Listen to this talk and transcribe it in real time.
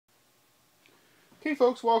Okay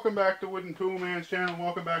folks, welcome back to Wooden Tool Man's channel,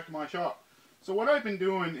 welcome back to my shop. So what I've been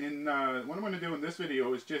doing in, what I'm going to do in this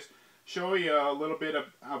video is just show you a little bit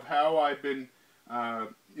of how I've been,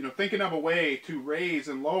 thinking of a way to raise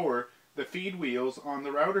and lower the feed wheels on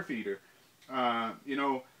the router feeder.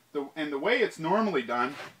 The way it's normally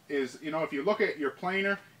done is, if you look at your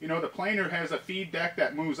planer, the planer has a feed deck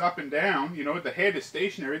that moves up and down. The head is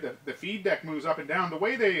stationary, the feed deck moves up and down. The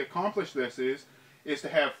way they accomplish this is to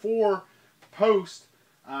have 4 posts,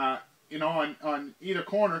 on either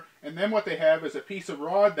corner, and then what they have is a piece of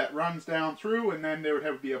rod that runs down through, and then there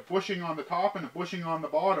would be a bushing on the top and a bushing on the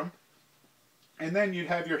bottom, and then you'd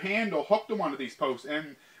have your handle hooked to one of these posts.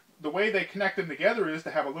 And the way they connect them together is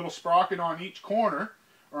to have a little sprocket on each corner,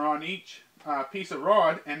 or on each piece of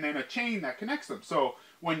rod, and then a chain that connects them. So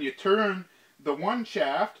when you turn the one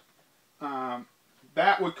shaft,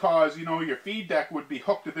 that would cause, your feed deck would be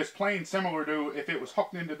hooked to this plane, similar to if it was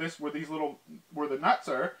hooked into this where the nuts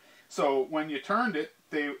are. So when you turned it,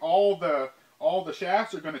 all the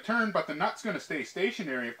shafts are going to turn, but the nut's going to stay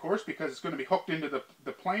stationary, of course, because it's going to be hooked into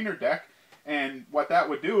the planer deck. And what that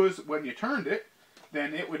would do is, when you turned it,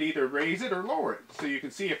 then it would either raise it or lower it. So you can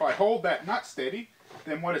see if I hold that nut steady,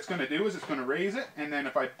 then what it's going to do is it's going to raise it, and then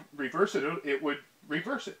if I reverse it, it would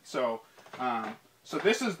reverse it. So so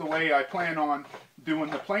this is the way I plan on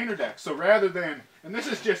doing the planer deck. So rather than, and this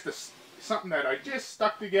is just something that I just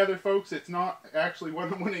stuck together, folks. It's not actually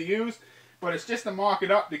what I'm going to use, but it's just to mock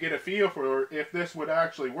it up to get a feel for if this would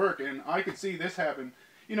actually work. And I could see this having,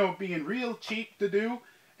 being real cheap to do,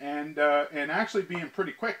 and actually being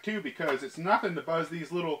pretty quick too, because it's nothing to buzz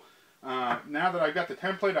these little. Now that I've got the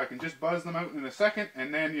template, I can just buzz them out in a second,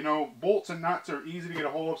 and then bolts and nuts are easy to get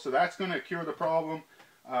a hold of, so that's going to cure the problem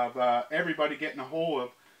of everybody getting a hold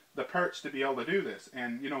of the parts to be able to do this.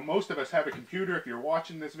 And most of us have a computer if you're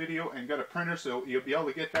watching this video, and got a printer, so you'll be able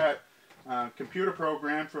to get that computer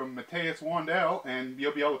program from Matthias Wandel, and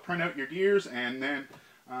you'll be able to print out your gears, and then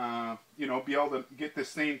be able to get this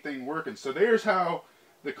same thing working. So there's how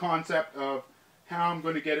the concept of how I'm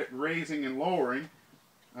going to get it raising and lowering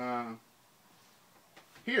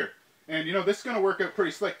here. And this is going to work out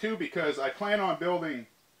pretty slick too, because I plan on building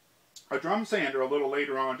a drum sander a little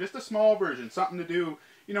later on, just a small version, something to do,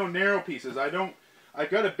 narrow pieces. I've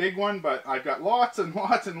got a big one, but I've got lots and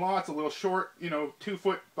lots and lots of little short, 2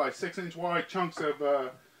 foot by 6 inch wide chunks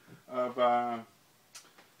of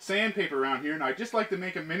sandpaper around here, and I just like to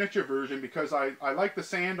make a miniature version because I like to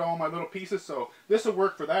sand all my little pieces. So this will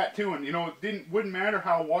work for that too. And it wouldn't matter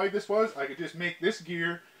how wide this was. I could just make this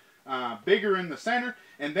gear bigger in the center,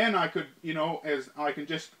 and then I could, as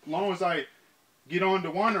long as I get onto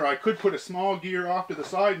one, or I could put a small gear off to the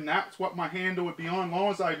side, and that's what my handle would be on. As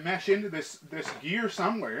long as I mesh into this gear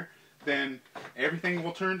somewhere, then everything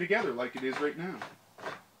will turn together like it is right now.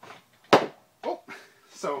 Oh,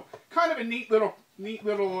 so kind of a neat little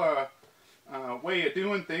way of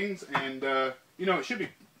doing things, and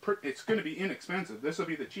it's going to be inexpensive. This will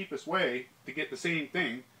be the cheapest way to get the same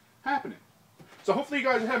thing happening. So hopefully you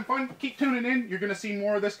guys are having fun. Keep tuning in. You're going to see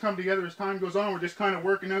more of this come together as time goes on. We're just kind of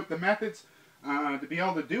working out the methods to be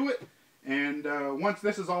able to do it, and once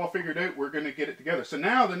this is all figured out, we're going to get it together. So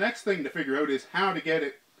now the next thing to figure out is how to get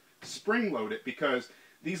it spring loaded, because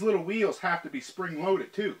these little wheels have to be spring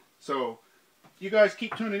loaded too. So you guys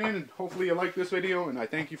keep tuning in, and hopefully you like this video, and I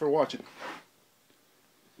thank you for watching.